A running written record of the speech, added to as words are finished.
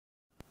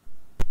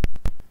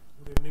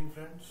Good evening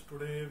friends.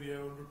 Today we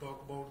are going to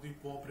talk about the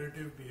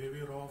cooperative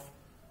behavior of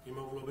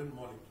hemoglobin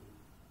molecule.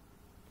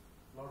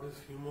 Now this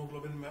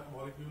hemoglobin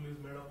molecule is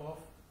made up of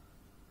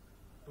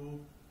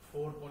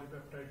four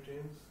polypeptide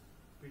chains,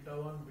 beta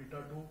 1,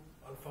 beta 2,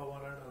 alpha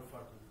 1 and alpha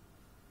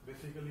 2.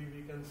 Basically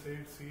we can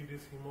see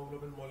this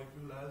hemoglobin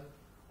molecule as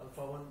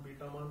alpha 1,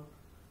 beta 1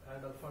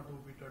 and alpha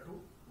 2, beta 2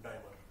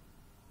 dimer.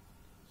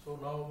 So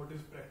now what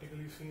is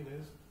practically seen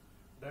is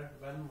that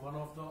when one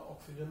of the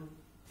oxygen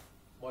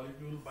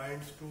molecule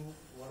binds to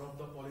one of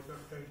the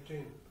polypeptide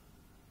chain,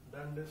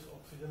 then this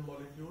oxygen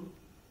molecule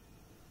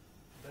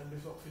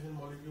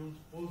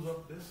pulls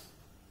up this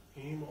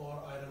heme or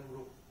iron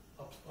group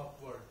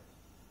upward,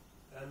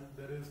 and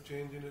there is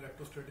change in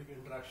electrostatic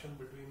interaction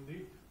between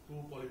the two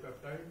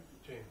polypeptide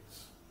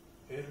chains.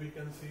 Here we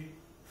can see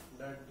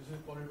that this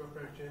is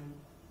polypeptide chain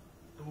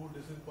 2,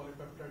 this is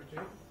polypeptide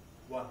chain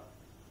 1.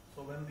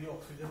 So when the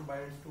oxygen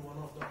binds to one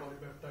of the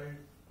polypeptide,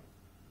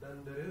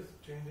 then there is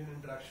change in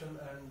interaction,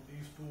 and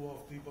these two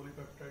of the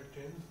polypeptide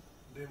chains,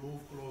 they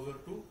move closer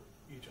to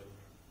each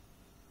other.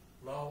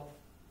 Now,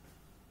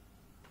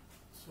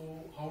 so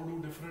how do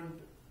different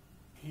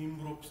heme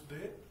groups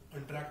they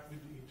interact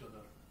with each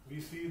other?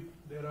 We see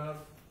these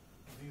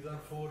are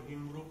four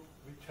heme groups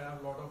which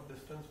have lot of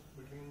distance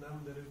between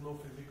them. There is no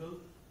physical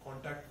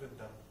contact with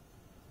them,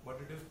 but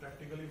it is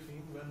practically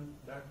seen when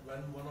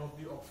one of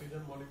the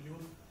oxygen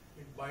molecules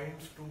it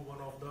binds to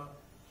one of the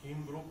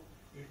heme group,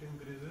 it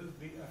increases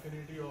the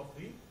affinity of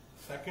the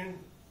second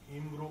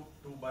heme group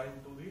to bind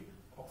to the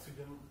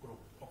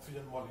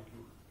oxygen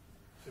molecule.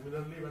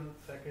 Similarly, when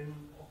second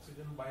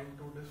oxygen bind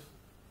to this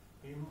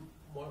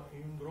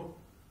heme group,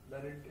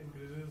 then it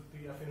increases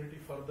the affinity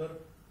further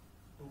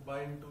to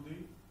bind to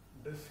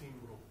this heme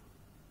group.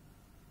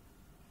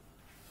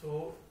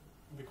 So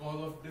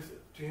because of this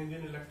change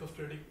in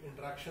electrostatic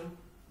interaction,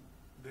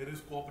 there is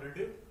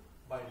cooperative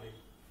binding.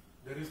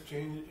 There is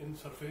change in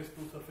surface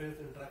to surface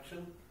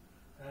interaction,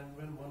 and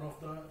when one of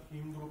the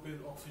heme group is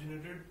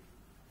oxygenated,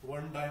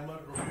 one dimer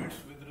rotates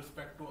with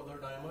respect to other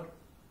dimer.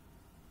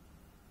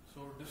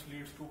 So this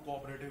leads to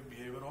cooperative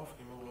behavior of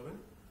hemoglobin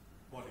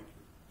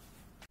molecule.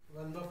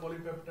 When the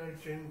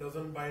polypeptide chain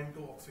doesn't bind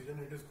to oxygen,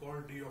 it is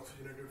called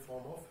deoxygenated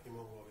form of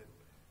hemoglobin,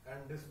 and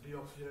this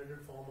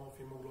deoxygenated form of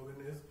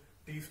hemoglobin is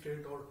T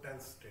state or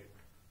tense state.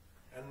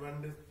 And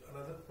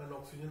when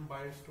oxygen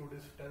binds to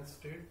this tense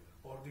state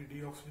or the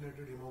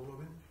deoxygenated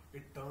hemoglobin,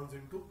 it turns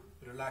into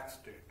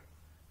relaxed state,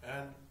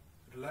 and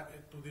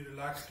to the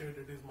relaxed state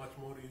it is much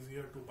more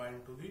easier to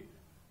bind to the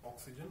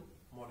oxygen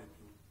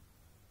molecule.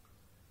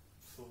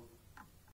 So